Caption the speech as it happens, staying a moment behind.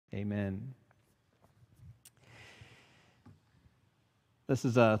Amen. This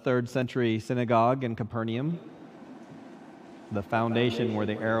is a 3rd century synagogue in Capernaum. The foundation where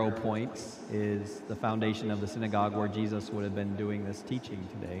the arrow points is the foundation of the synagogue where Jesus would have been doing this teaching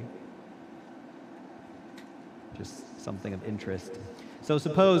today. Just something of interest. So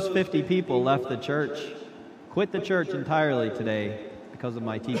suppose 50 people left the church, quit the church entirely today because of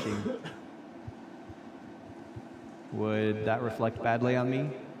my teaching. Would that reflect badly on me?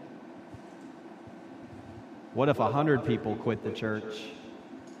 What if 100 people quit the church?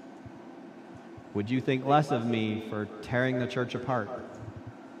 Would you think less of me for tearing the church apart?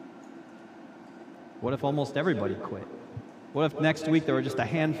 What if almost everybody quit? What if next week there were just a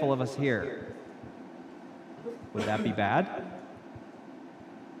handful of us here? Would that be bad?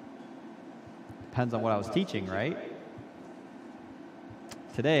 Depends on what I was teaching, right?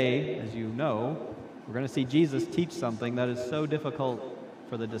 Today, as you know, we're going to see Jesus teach something that is so difficult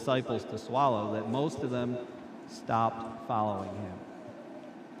for the disciples to swallow that most of them stopped following him.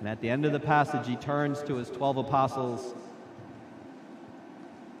 And at the end of the passage, he turns to his 12 apostles.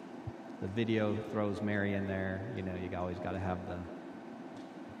 The video throws Mary in there. You know, you always got to have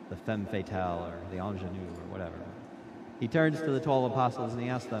the femme fatale or the ingenue or whatever. He turns to the 12 apostles and he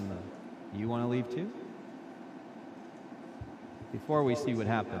asks them, you want to leave too? Before we see what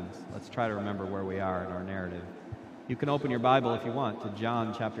happens, let's try to remember where we are in our narrative. You can open your Bible if you want to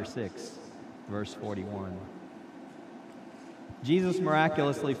John chapter 6, verse 41. Jesus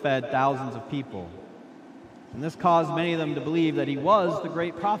miraculously fed thousands of people, and this caused many of them to believe that he was the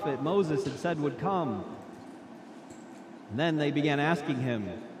great prophet Moses had said would come. And then they began asking him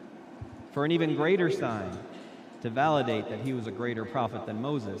for an even greater sign to validate that he was a greater prophet than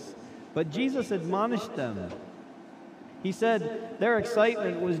Moses. But Jesus admonished them. He said their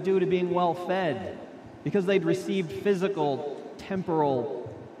excitement was due to being well fed because they'd received physical,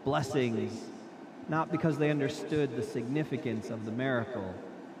 temporal blessings, not because they understood the significance of the miracle.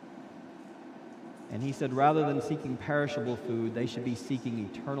 And he said rather than seeking perishable food, they should be seeking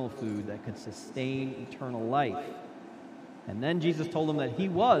eternal food that could sustain eternal life. And then Jesus told them that he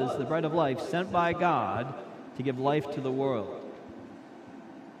was the bread of life sent by God to give life to the world.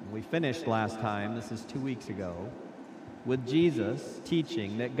 And we finished last time, this is 2 weeks ago, with Jesus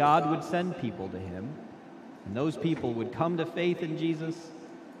teaching that God would send people to him, and those people would come to faith in Jesus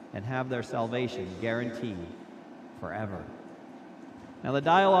and have their salvation guaranteed forever. Now, the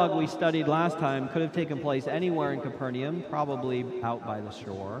dialogue we studied last time could have taken place anywhere in Capernaum, probably out by the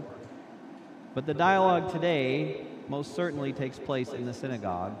shore. But the dialogue today most certainly takes place in the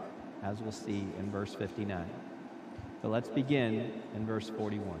synagogue, as we'll see in verse 59. So let's begin in verse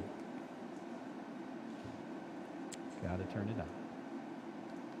 41. Got to turn it up.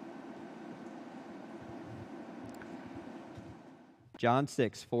 John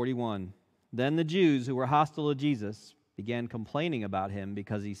 6:41. Then the Jews who were hostile to Jesus began complaining about him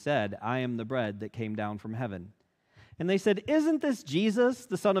because he said, I am the bread that came down from heaven. And they said, isn't this Jesus,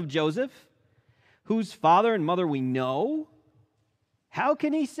 the son of Joseph, whose father and mother we know? How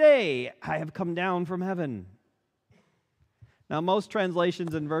can he say, I have come down from heaven? Now, most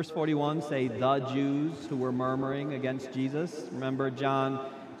translations in verse 41 say the Jews who were murmuring against Jesus. Remember, John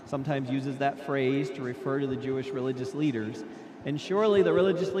sometimes uses that phrase to refer to the Jewish religious leaders. And surely the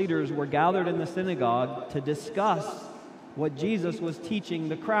religious leaders were gathered in the synagogue to discuss what Jesus was teaching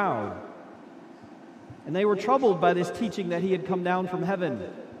the crowd. And they were troubled by this teaching that he had come down from heaven.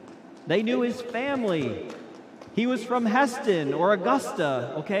 They knew his family. He was from Heston or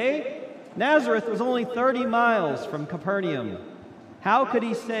Augusta, okay? Nazareth was only 30 miles from Capernaum. How could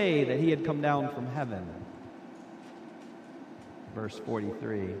he say that he had come down from heaven? Verse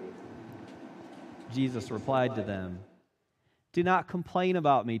 43. Jesus replied to them, do not complain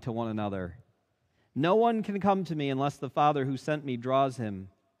about me to one another. No one can come to me unless the Father who sent me draws him,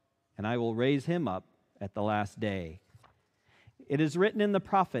 and I will raise him up at the last day. It is written in the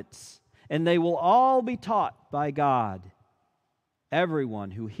prophets, and they will all be taught by God.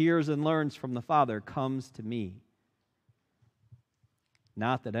 Everyone who hears and learns from the Father comes to me.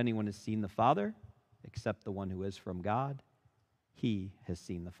 Not that anyone has seen the Father, except the one who is from God. He has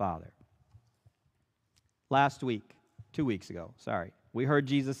seen the Father. Last week, 2 weeks ago, we heard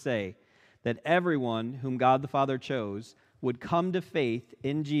Jesus say that everyone whom God the Father chose would come to faith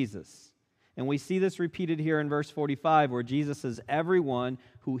in Jesus. And we see this repeated here in verse 45, where Jesus says, everyone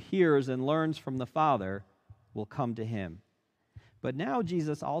who hears and learns from the Father will come to him. But now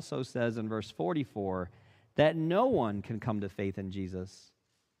Jesus also says in verse 44 that no one can come to faith in Jesus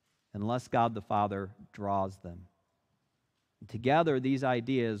unless God the Father draws them. And together, these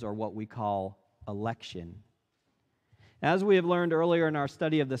ideas are what we call election. As we have learned earlier in our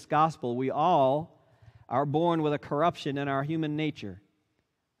study of this gospel, we all are born with a corruption in our human nature.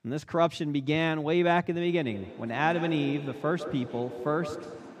 And this corruption began way back in the beginning when Adam and Eve, the first people, first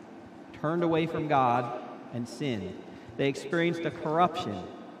turned away from God and sinned. They experienced a corruption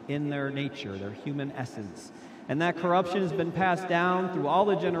in their nature, their human essence. And that corruption has been passed down through all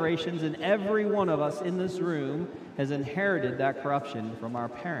the generations, and every one of us in this room has inherited that corruption from our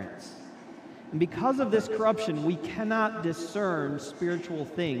parents. And because of this corruption, we cannot discern spiritual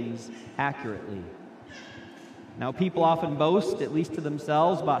things accurately. Now, people often boast, at least to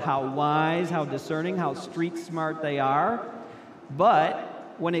themselves, about how wise, how discerning, how street smart they are.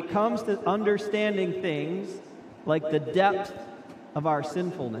 But when it comes to understanding things like the depth of our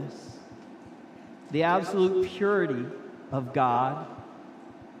sinfulness, the absolute purity of God,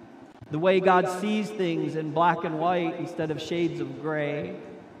 the way God sees things in black and white instead of shades of gray,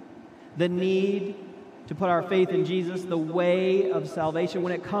 the need to put our faith in Jesus, the way of salvation.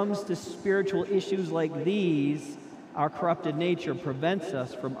 When it comes to spiritual issues like these, our corrupted nature prevents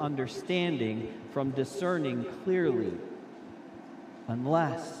us from understanding, from discerning clearly,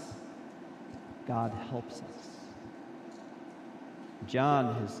 unless God helps us.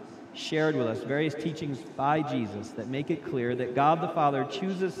 John has shared with us various teachings by Jesus that make it clear that God the Father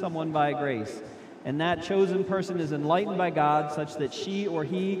chooses someone by grace, and that chosen person is enlightened by God such that she or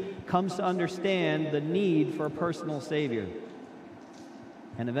he comes to understand the need for a personal Savior,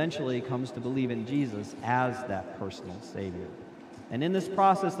 and eventually comes to believe in Jesus as that personal Savior. And in this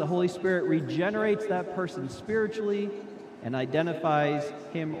process, the Holy Spirit regenerates that person spiritually and identifies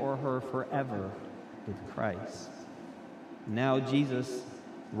him or her forever with Christ. Now Jesus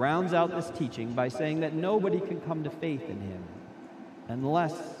rounds out this teaching by saying that nobody can come to faith in him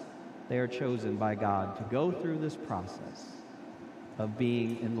unless they are chosen by God to go through this process of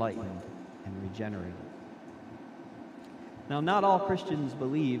being enlightened and regenerated. Now, not all Christians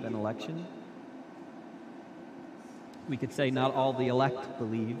believe in election. We could say not all the elect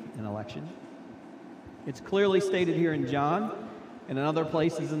believe in election. It's clearly stated here in John and in other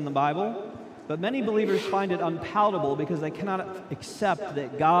places in the Bible, but many believers find it unpalatable because they cannot accept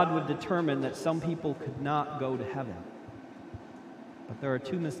that God would determine that some people could not go to heaven. But there are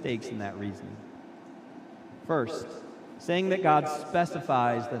two mistakes in that reasoning. First, saying that God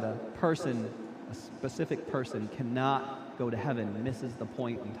specifies that a specific person cannot go to heaven misses the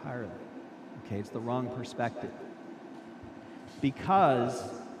point entirely. Okay, it's the wrong perspective. Because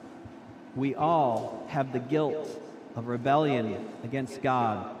we all have the guilt of rebellion against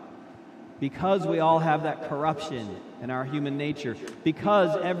God, because we all have that corruption in our human nature,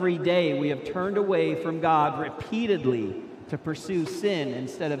 because every day we have turned away from God repeatedly to pursue sin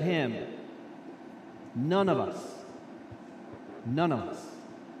instead of Him, none of us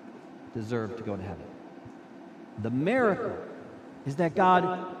deserve to go to heaven. The miracle is that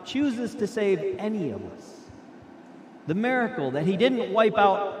God chooses to save any of us. The miracle that He didn't wipe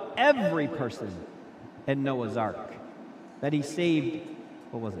out every person in Noah's Ark, that He saved,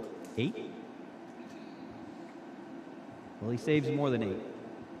 8? Well, He saves more than 8,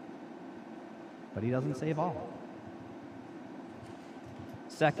 but He doesn't save all.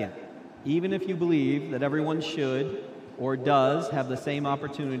 Second, even if you believe that everyone should or does have the same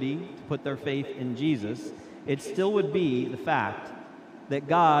opportunity to put their faith in Jesus, it still would be the fact that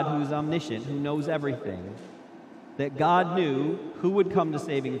God, who is omniscient, who knows everything, that God knew who would come to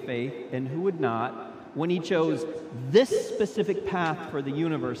saving faith and who would not when He chose this specific path for the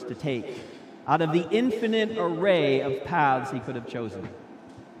universe to take out of the infinite array of paths He could have chosen.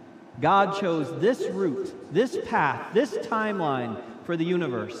 God chose this route, this path, this timeline for the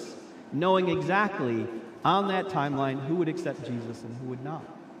universe, knowing exactly on that timeline who would accept Jesus and who would not.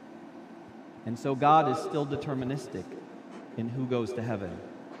 And so God is still deterministic in who goes to heaven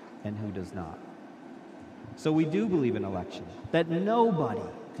and who does not. So we do believe in election, that nobody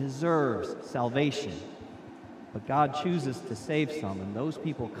deserves salvation, but God chooses to save some, and those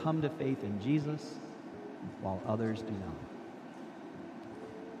people come to faith in Jesus while others do not.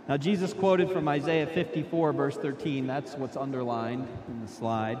 Now, Jesus quoted from Isaiah 54, verse 13. That's what's underlined in the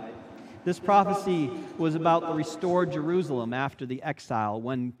slide. This prophecy was about the restored Jerusalem after the exile,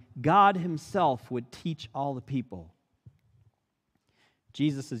 when God Himself would teach all the people.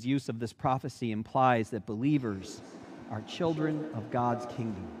 Jesus' use of this prophecy implies that believers are children of God's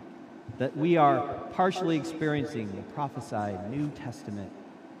kingdom, that we are partially experiencing the prophesied New Testament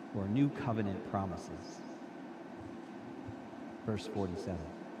or New Covenant promises. Verse 47.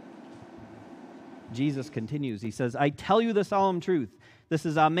 Jesus continues. He says, I tell you the solemn truth. This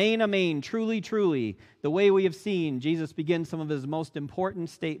is amen, amen, truly, truly. The way we have seen, Jesus begins some of his most important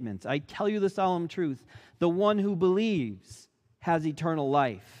statements. I tell you the solemn truth. The one who believes has eternal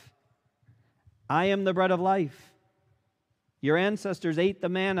life. I am the bread of life. Your ancestors ate the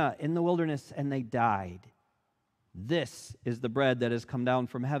manna in the wilderness and they died. This is the bread that has come down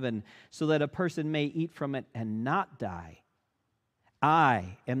from heaven, so that a person may eat from it and not die.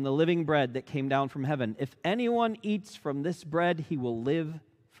 I am the living bread that came down from heaven. If anyone eats from this bread, he will live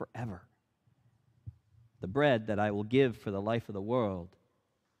forever. The bread that I will give for the life of the world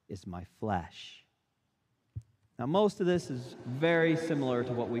is my flesh. Now, most of this is very similar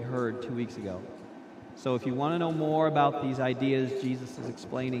to what we heard 2 weeks ago. So if you want to know more about these ideas Jesus is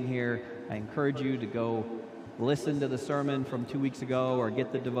explaining here, I encourage you to go listen to the sermon from 2 weeks ago or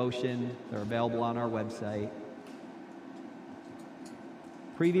get the devotion. They're available on our website.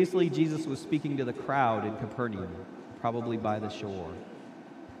 Previously, Jesus was speaking to the crowd in Capernaum, probably by the shore.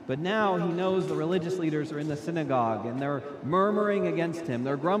 But now he knows the religious leaders are in the synagogue and they're murmuring against him.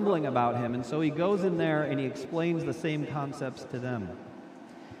 They're grumbling about him. And so he goes in there and he explains the same concepts to them.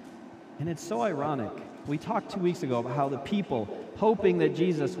 And it's so ironic. We talked 2 weeks ago about how the people, hoping that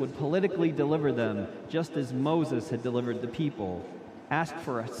Jesus would politically deliver them, just as Moses had delivered the people, asked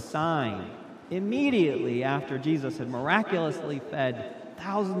for a sign immediately after Jesus had miraculously fed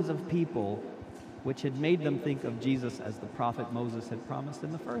thousands of people, which had made them think of Jesus as the prophet Moses had promised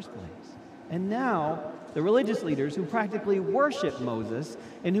in the first place. And now, the religious leaders who practically worship Moses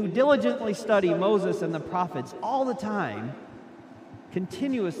and who diligently study Moses and the prophets all the time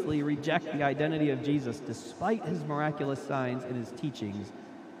continuously reject the identity of Jesus despite his miraculous signs and his teachings,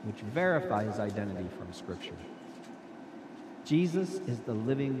 which verify his identity from Scripture. Jesus is the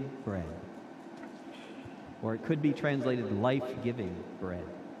living bread, or it could be translated life-giving bread.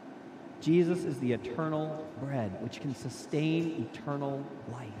 Jesus is the eternal bread, which can sustain eternal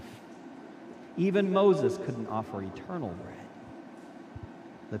life. Even Moses couldn't offer eternal bread.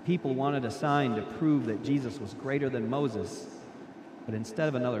 The people wanted a sign to prove that Jesus was greater than Moses, but instead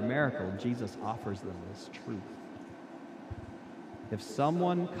of another miracle, Jesus offers them this truth. If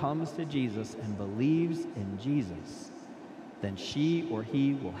someone comes to Jesus and believes in Jesus, then she or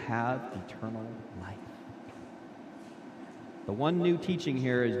he will have eternal life. The one new teaching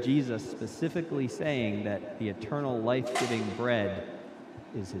here is Jesus specifically saying that the eternal life-giving bread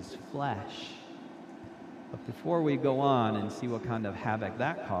is his flesh. But before we go on and see what kind of havoc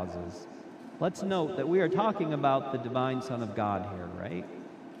that causes, let's note that we are talking about the divine Son of God here, right?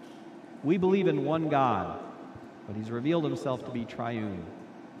 We believe in one God, but he's revealed himself to be triune: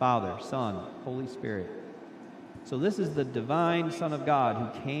 Father, Son, Holy Spirit. So this is the divine Son of God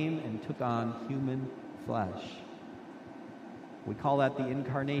who came and took on human flesh. We call that the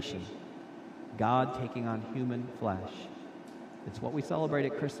incarnation, God taking on human flesh. It's what we celebrate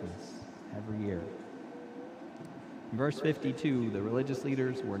at Christmas every year. In verse 52, the religious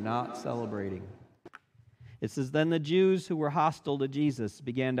leaders were not celebrating. It says, Then the Jews who were hostile to Jesus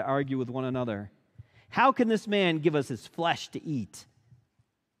began to argue with one another. How can this man give us his flesh to eat?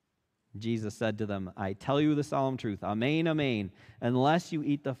 Jesus said to them, I tell you the solemn truth, amen, amen, unless you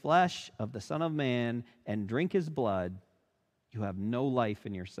eat the flesh of the Son of Man and drink his blood, you have no life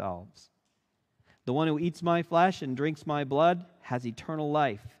in yourselves. The one who eats my flesh and drinks my blood has eternal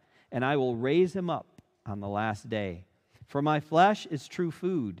life, and I will raise him up on the last day. For my flesh is true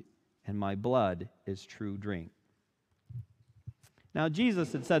food, and my blood is true drink. Now,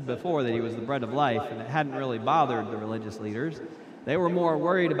 Jesus had said before that he was the bread of life, and it hadn't really bothered the religious leaders. They were more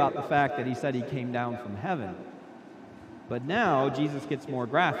worried about the fact that he said he came down from heaven. But now, Jesus gets more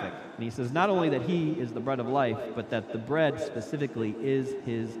graphic, and he says not only that he is the bread of life, but that the bread specifically is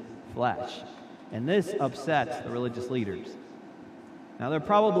his flesh. And this upsets the religious leaders. Now, they're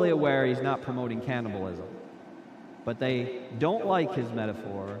probably aware he's not promoting cannibalism, but they don't like his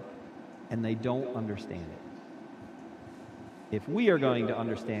metaphor, and they don't understand it. If we are going to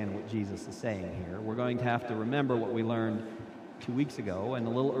understand what Jesus is saying here, we're going to have to remember what we learned 2 weeks ago and a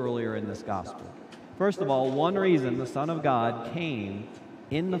little earlier in this gospel. First of all, one reason the Son of God came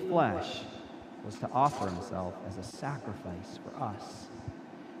in the flesh was to offer himself as a sacrifice for us.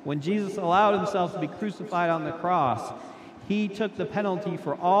 When Jesus allowed himself to be crucified on the cross, he took the penalty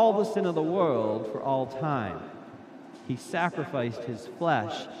for all the sin of the world for all time. He sacrificed his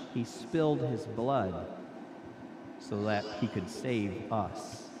flesh. He spilled his blood so that he could save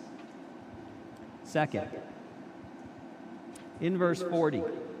us. Second, in verse 40,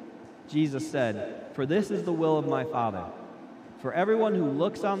 Jesus said, For this is the will of my Father, for everyone who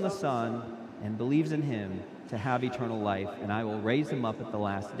looks on the Son and believes in him to have eternal life, and I will raise him up at the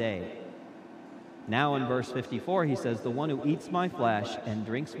last day. Now in verse 54, he says, the one who eats my flesh and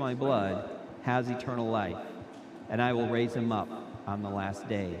drinks my blood has eternal life, and I will raise him up on the last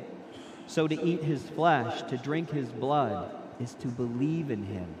day. So to eat his flesh, to drink his blood, is to believe in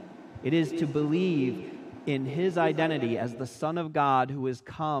him. It is to believe in his identity as the Son of God who has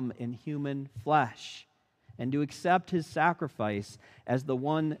come in human flesh, and to accept his sacrifice as the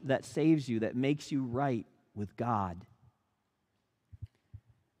one that saves you, that makes you right with God.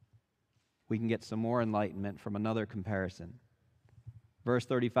 We can get some more enlightenment from another comparison. Verse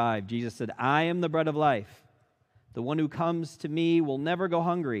 35, Jesus said, I am the bread of life. The one who comes to me will never go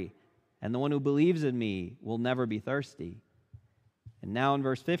hungry, and the one who believes in me will never be thirsty. And now in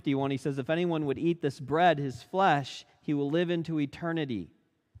verse 51, he says, if anyone would eat this bread, his flesh, he will live into eternity.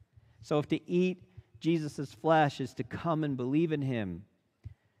 So if to eat Jesus' flesh is to come and believe in him,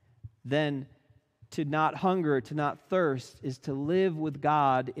 then to not hunger, to not thirst, is to live with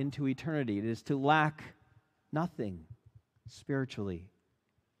God into eternity. It is to lack nothing spiritually.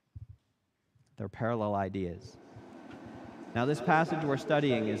 They're parallel ideas. Now, this passage we're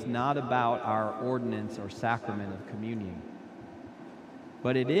studying is not about our ordinance or sacrament of communion.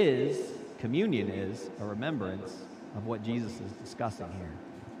 But communion is a remembrance of what Jesus is discussing here,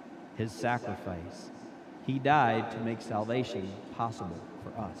 his sacrifice. He died to make salvation possible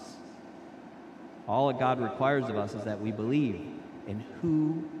for us. All that God requires of us is that we believe in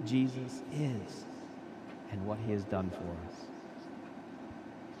who Jesus is and what he has done for us.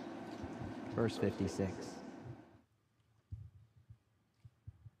 Verse 56.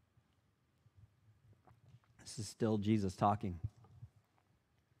 This is still Jesus talking.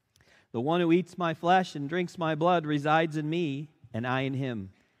 The one who eats my flesh and drinks my blood resides in me, and I in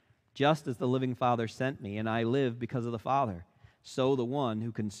him. Just as the living Father sent me, and I live because of the Father, so the one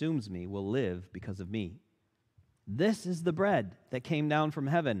who consumes me will live because of me. This is the bread that came down from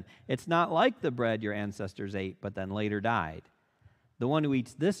heaven. It's not like the bread your ancestors ate, but then later died. The one who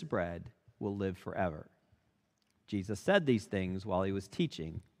eats this bread will live forever. Jesus said these things while he was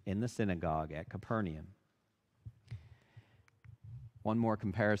teaching in the synagogue at Capernaum. One more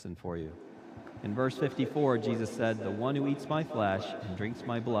comparison for you. In verse 54, Jesus said, the one who eats my flesh and drinks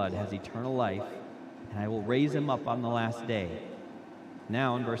my blood has eternal life, and I will raise him up on the last day.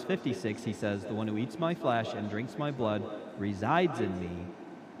 Now in verse 56, he says, the one who eats my flesh and drinks my blood resides in me,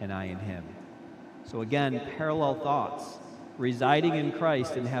 and I in him. So again, parallel thoughts. Residing in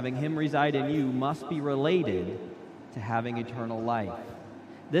Christ and having him reside in you must be related to having eternal life.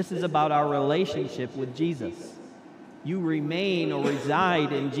 This is about our relationship with Jesus. You remain or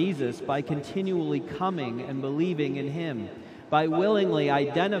reside in Jesus by continually coming and believing in him, by willingly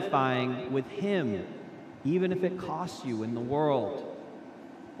identifying with him, even if it costs you in the world,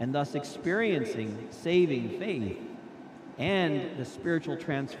 and thus experiencing saving faith and the spiritual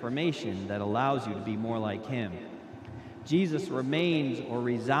transformation that allows you to be more like him. Jesus remains or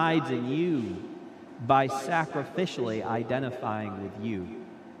resides in you by sacrificially identifying with you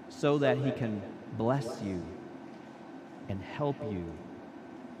so that he can bless you and help you,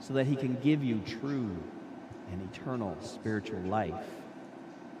 so that he can give you true and eternal spiritual life.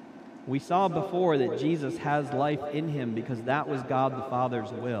 We saw before that Jesus has life in him because that was God the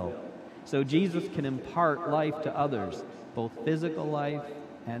Father's will. So Jesus can impart life to others, both physical life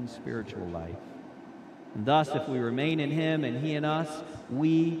and spiritual life. And thus, if we remain in him and he in us,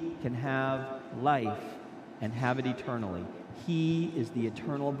 we can have life and have it eternally. He is the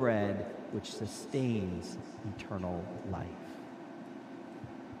eternal bread which sustains eternal life.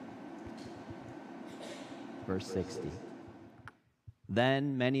 Verse 60.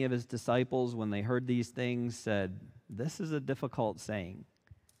 Then many of his disciples, when they heard these things, said, this is a difficult saying.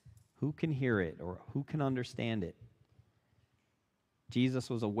 Who can hear it or who can understand it? Jesus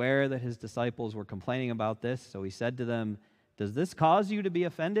was aware that his disciples were complaining about this, so he said to them, does this cause you to be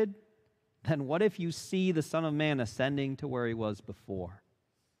offended? Then what if you see the Son of Man ascending to where he was before?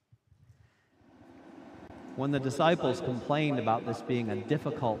 When the disciples complained about this being a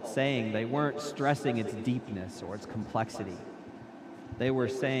difficult saying, they weren't stressing its deepness or its complexity. They were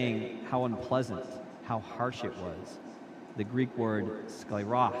saying how unpleasant, how harsh it was. The Greek word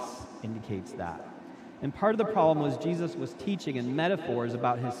skleros indicates that. And part of the problem was Jesus was teaching in metaphors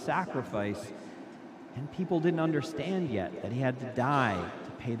about his sacrifice, and people didn't understand yet that he had to die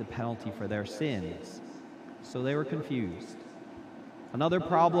to pay the penalty for their sins. So they were confused. Another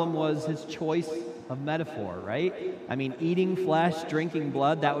problem was his choice of metaphor, right? I mean, eating flesh, drinking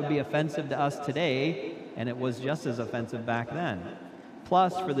blood, that would be offensive to us today, and it was just as offensive back then.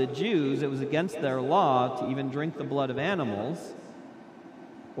 Plus, for the Jews, it was against their law to even drink the blood of animals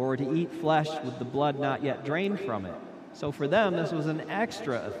or to eat flesh with the blood not yet drained from it. So for them, this was an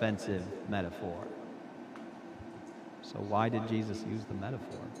extra offensive metaphor. So why did Jesus use the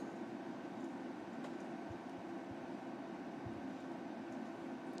metaphor?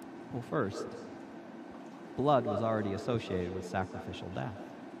 Well, first, blood was already associated with sacrificial death.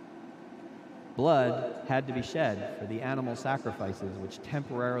 Blood had to be shed for the animal sacrifices which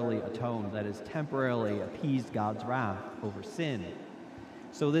temporarily atoned, that is, temporarily appeased God's wrath over sin.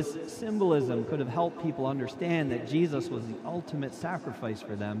 So this symbolism could have helped people understand that Jesus was the ultimate sacrifice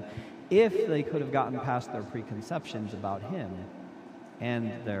for them if they could have gotten past their preconceptions about him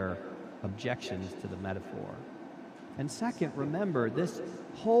and their objections to the metaphor. And second, remember, this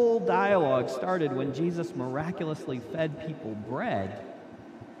whole dialogue started when Jesus miraculously fed people bread,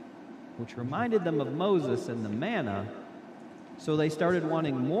 which reminded them of Moses and the manna, so they started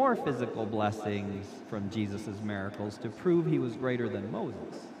wanting more physical blessings from Jesus' miracles to prove he was greater than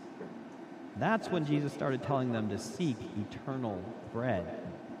Moses. That's when Jesus started telling them to seek eternal bread,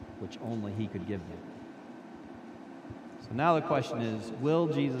 which only he could give them. So now the question is, will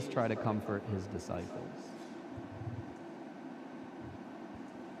Jesus try to comfort his disciples?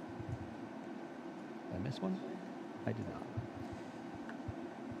 Did I miss one? I did not.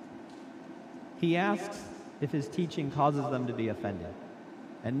 He asks if his teaching causes them to be offended.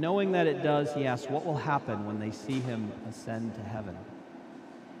 And knowing that it does, he asks what will happen when they see him ascend to heaven.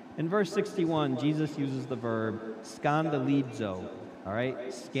 In verse 61, Jesus uses the verb skandalizo, all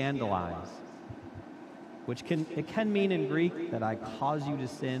right, scandalize, which can mean in Greek that I cause you to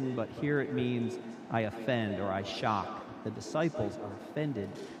sin, but here it means I offend or I shock. The disciples are offended.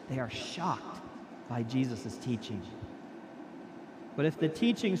 They are shocked by Jesus' teaching. But if the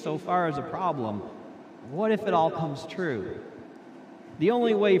teaching so far is a problem, what if it all comes true? The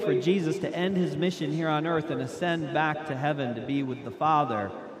only way for Jesus to end his mission here on earth and ascend back to heaven to be with the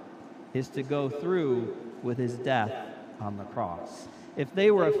Father is to go through with his death on the cross. If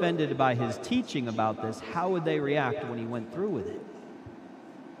they were offended by his teaching about this, how would they react when he went through with it?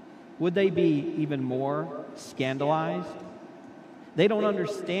 Would they be even more scandalized? They don't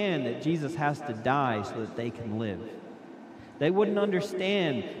understand that Jesus has to die so that they can live. They wouldn't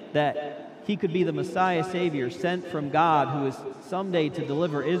understand that he could be the Messiah Savior sent from God who is someday to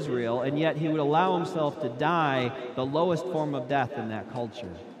deliver Israel, and yet he would allow himself to die the lowest form of death in that culture.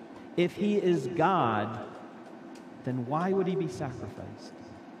 If he is God, then why would he be sacrificed?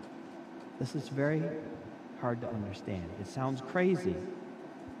 This is very hard to understand. It sounds crazy.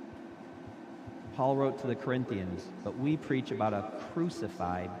 Paul wrote to the Corinthians, but we preach about a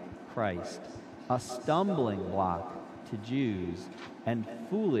crucified Christ, a stumbling block to Jews and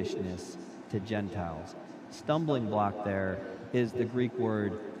foolishness to Gentiles. Stumbling block there is the Greek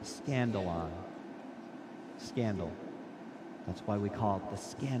word scandalon. Scandal. That's why we call it the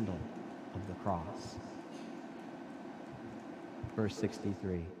scandal of the cross. Verse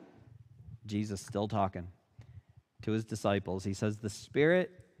 63. Jesus still talking to his disciples. He says, the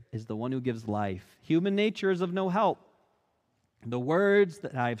Spirit is the one who gives life. Human nature is of no help. The words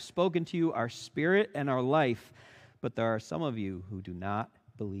that I have spoken to you are spirit and are life. But there are some of you who do not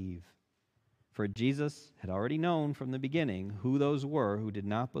believe. For Jesus had already known from the beginning who those were who did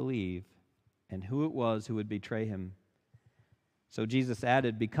not believe and who it was who would betray him. So Jesus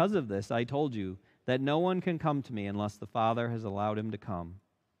added, because of this, I told you that no one can come to me unless the Father has allowed him to come.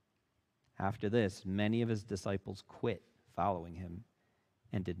 After this, many of his disciples quit following him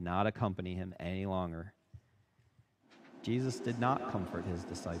and did not accompany him any longer. Jesus did not comfort his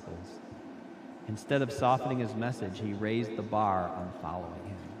disciples. Instead of softening his message, he raised the bar on following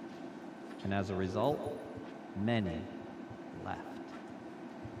him. And as a result, many left.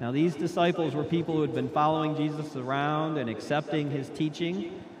 Now, these disciples were people who had been following Jesus around and accepting his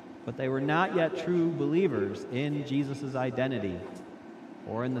teaching, but they were not yet true believers in Jesus' identity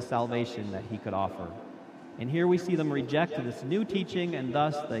or in the salvation that he could offer. And here we see them reject this new teaching, and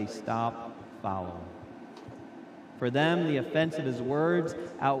thus they stop following. For them, the offense of his words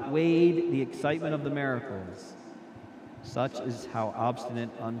outweighed the excitement of the miracles. Such is how obstinate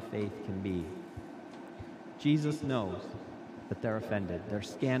unfaith can be. Jesus knows that they're offended. They're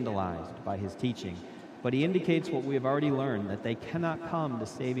scandalized by his teaching. But he indicates what we have already learned, that they cannot come to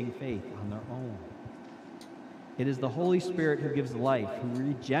saving faith on their own. It is the Holy Spirit who gives life, who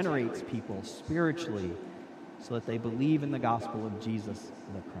regenerates people spiritually so that they believe in the gospel of Jesus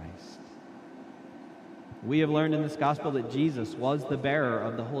the Christ. We have learned in this gospel that Jesus was the bearer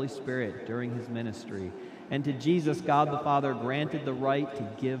of the Holy Spirit during his ministry. And to Jesus, God the Father granted the right to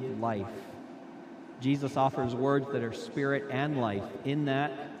give life. Jesus offers words that are spirit and life. In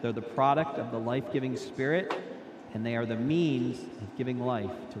that, they're the product of the life-giving Spirit, and they are the means of giving life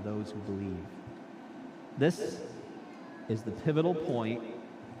to those who believe. This is the pivotal point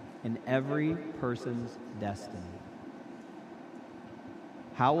in every person's destiny.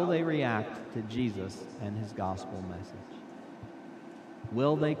 How will they react to Jesus and his gospel message?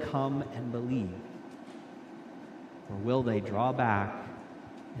 Will they come and believe? Or will they draw back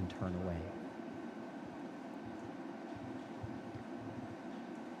and turn away?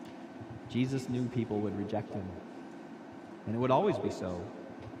 Jesus knew people would reject him, and it would always be so.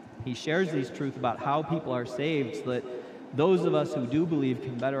 He shares these truths about how people are saved so that those of us who do believe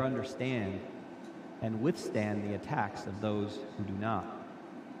can better understand and withstand the attacks of those who do not.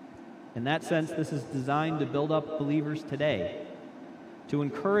 In that sense, this is designed to build up believers today, to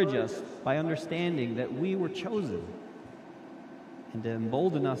encourage us by understanding that we were chosen, and to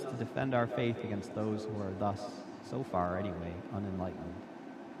embolden us to defend our faith against those who are thus, so far anyway, unenlightened.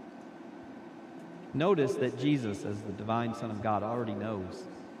 Notice that Jesus, as the divine Son of God, already knows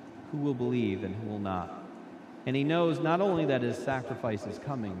who will believe and who will not. And he knows not only that his sacrifice is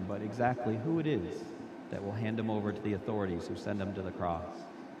coming, but exactly who it is that will hand him over to the authorities who send him to the cross.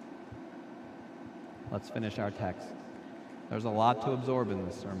 Let's finish our text. There's a lot to absorb in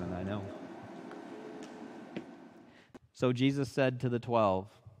this sermon, I know. So Jesus said to the 12,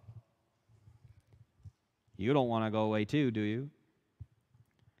 "You don't want to go away too, do you?"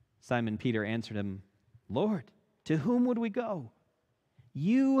 Simon Peter answered him, "Lord, to whom would we go?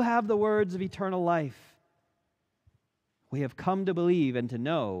 You have the words of eternal life. We have come to believe and to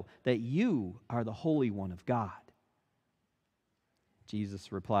know that you are the Holy One of God."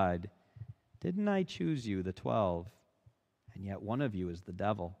 Jesus replied, "Didn't I choose you, the 12, and yet one of you is the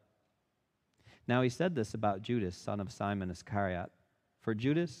devil?" Now he said this about Judas, son of Simon Iscariot, for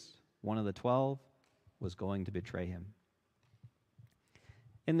Judas, one of the 12, was going to betray him.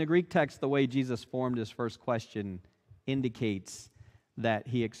 In the Greek text, the way Jesus formed his first question indicates that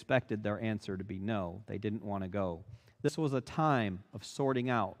he expected their answer to be no. They didn't want to go. This was a time of sorting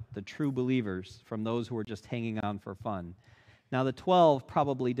out the true believers from those who were just hanging on for fun. Now, the 12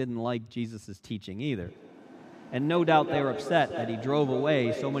 probably didn't like Jesus' teaching either. And no doubt they were upset that he drove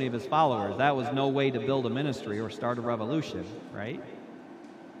away so many of his followers. That was no way to build a ministry or start a revolution, right?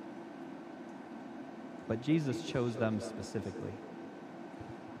 But Jesus chose them specifically.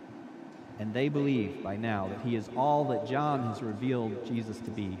 And they believe by now that he is all that John has revealed Jesus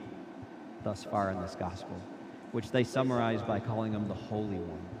to be thus far in this gospel, which they summarize by calling him the Holy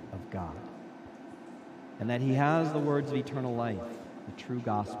One of God. And that he has the words of eternal life, the true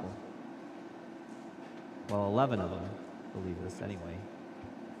gospel. Well, 11 of them believe this anyway.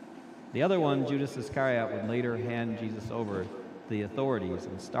 The other one, Judas Iscariot, would later hand Jesus over to the authorities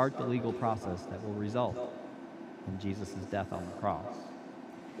and start the legal process that will result in Jesus' death on the cross.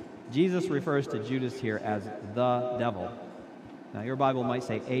 Jesus refers to Judas here as the devil. Now, your Bible might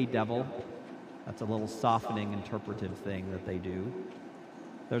say a devil. That's a little softening interpretive thing that they do.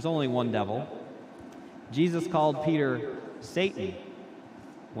 There's only one devil. Jesus called Peter Satan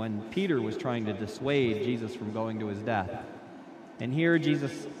when Peter was trying to dissuade Jesus from going to his death. And here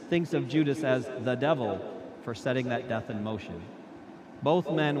Jesus thinks of Judas as the devil for setting that death in motion.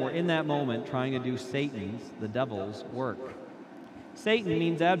 Both men were in that moment trying to do Satan's, the devil's, work. Satan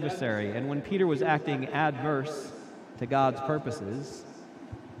means adversary, and when Peter was acting adverse to God's purposes,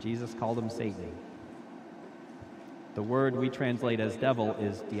 Jesus called him Satan. The word we translate as devil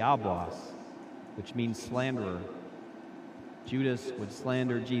is diablos, which means slanderer. Judas would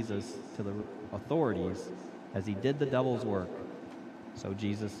slander Jesus to the authorities as he did the devil's work, so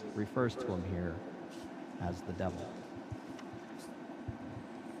Jesus refers to him here as the devil.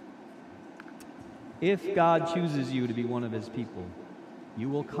 If God chooses you to be one of his people, you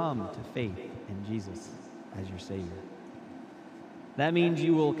will come to faith in Jesus as your Savior. That means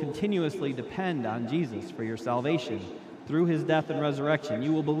you will continuously depend on Jesus for your salvation through his death and resurrection.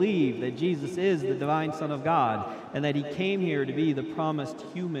 You will believe that Jesus is the divine Son of God and that he came here to be the promised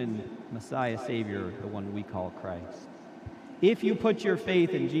human Messiah Savior, the one we call Christ. If you put your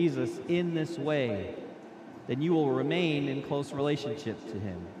faith in Jesus in this way, then you will remain in close relationship to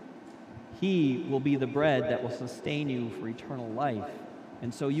him. He will be the bread that will sustain you for eternal life.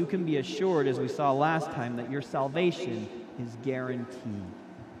 And so you can be assured, as we saw last time, that your salvation is guaranteed.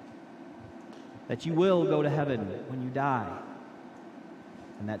 That you will go to heaven when you die.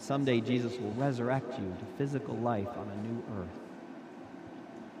 And that someday Jesus will resurrect you to physical life on a new earth.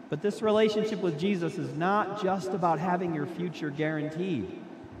 But this relationship with Jesus is not just about having your future guaranteed.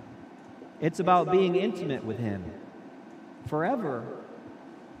 It's about being intimate with him forever,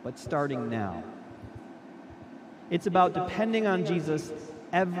 but starting now. It's about depending on Jesus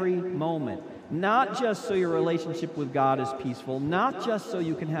every moment, not just so your relationship with God is peaceful, not just so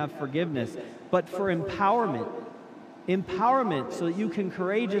you can have forgiveness, but for empowerment Empowerment so that you can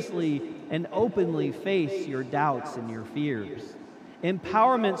courageously and openly face your doubts and your fears.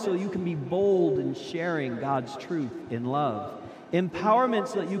 Empowerment so you can be bold in sharing God's truth in love. Empowerment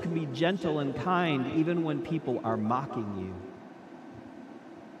so that you can be gentle and kind even when people are mocking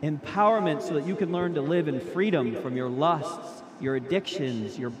you. Empowerment so that you can learn to live in freedom from your lusts, your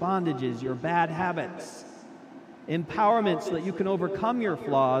addictions, your bondages, your bad habits. Empowerment so that you can overcome your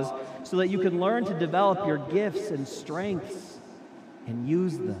flaws, so that you can learn to develop your gifts and strengths and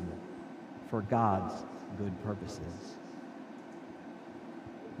use them for God's good purposes.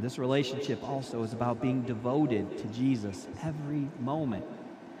 This relationship also is about being devoted to Jesus every moment.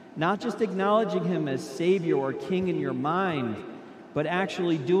 Not just acknowledging him as Savior or King in your mind, but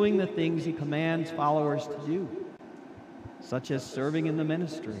actually doing the things he commands followers to do, such as serving in the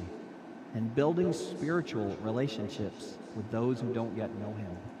ministry and building spiritual relationships with those who don't yet know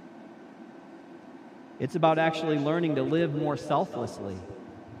him. It's about actually learning to live more selflessly,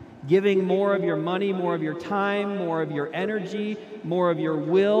 giving more of your money, more of your time, more of your energy, more of your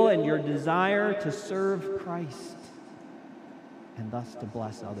will and your desire to serve Christ and thus to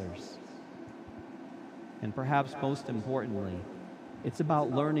bless others. And perhaps most importantly, it's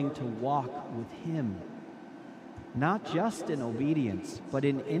about learning to walk with him, not just in obedience, but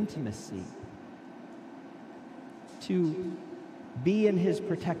in intimacy, to be in his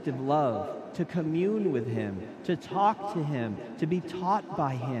protective love, to commune with him, to talk to him, to be taught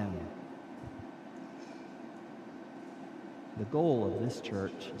by him. The goal of this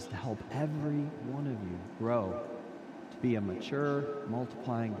church is to help every one of you grow to be a mature,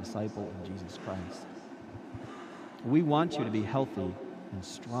 multiplying disciple of Jesus Christ. We want you to be healthy and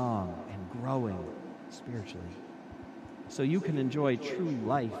strong and growing spiritually, so you can enjoy true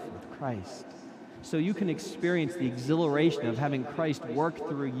life with Christ, so you can experience the exhilaration of having Christ work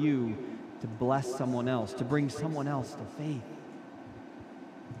through you to bless someone else, to bring someone else to faith,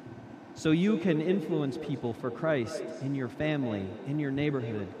 so you can influence people for Christ in your family, in your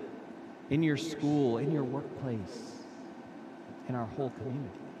neighborhood, in your school, in your workplace, in our whole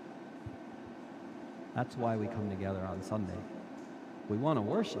community. That's why we come together on Sunday. We want to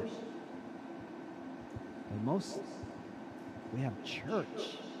worship. But we have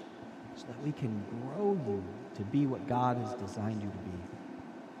church so that we can grow you to be what God has designed you to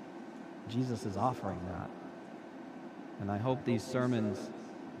be. Jesus is offering that. And I hope these sermons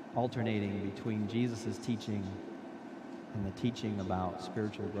alternating between Jesus' teaching and the teaching about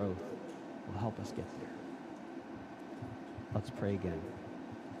spiritual growth will help us get there. Let's pray again.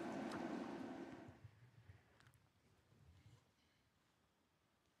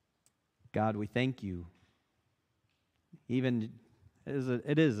 God, we thank you. Even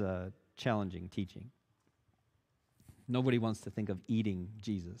it is a challenging teaching. Nobody wants to think of eating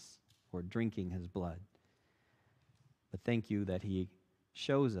Jesus or drinking his blood. But thank you that he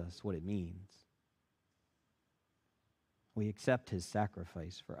shows us what it means. We accept his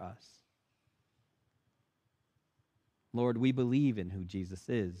sacrifice for us. Lord, we believe in who Jesus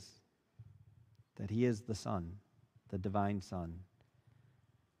is, that he is the Son, the divine Son,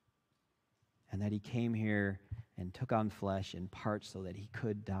 and that he came here and took on flesh in part so that he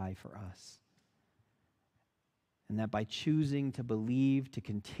could die for us. And that by choosing to believe, to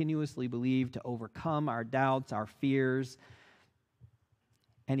continuously believe, to overcome our doubts, our fears,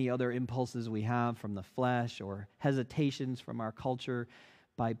 any other impulses we have from the flesh or hesitations from our culture,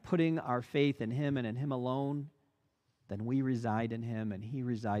 by putting our faith in him and in him alone, then we reside in him and he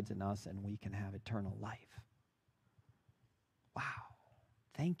resides in us and we can have eternal life. Wow.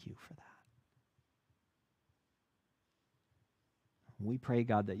 Thank you for that. We pray,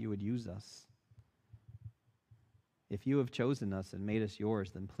 God, that you would use us. If you have chosen us and made us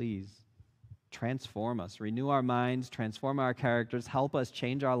yours, then please transform us, renew our minds, transform our characters, help us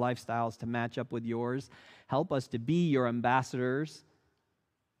change our lifestyles to match up with yours, help us to be your ambassadors,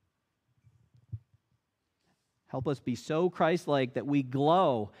 help us be so Christ-like that we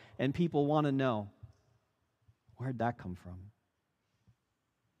glow and people want to know, where'd that come from?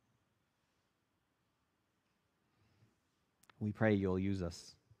 We pray you'll use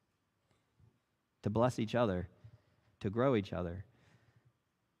us to bless each other, to grow each other,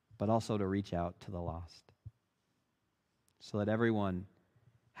 but also to reach out to the lost, so that everyone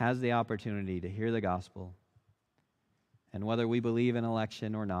has the opportunity to hear the gospel. And whether we believe in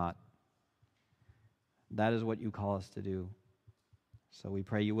election or not, that is what you call us to do. So we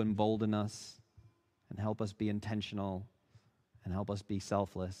pray you embolden us and help us be intentional and help us be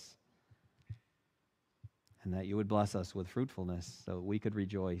selfless, and that you would bless us with fruitfulness so we could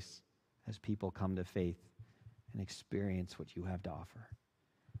rejoice as people come to faith and experience what you have to offer.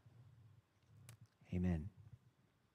 Amen.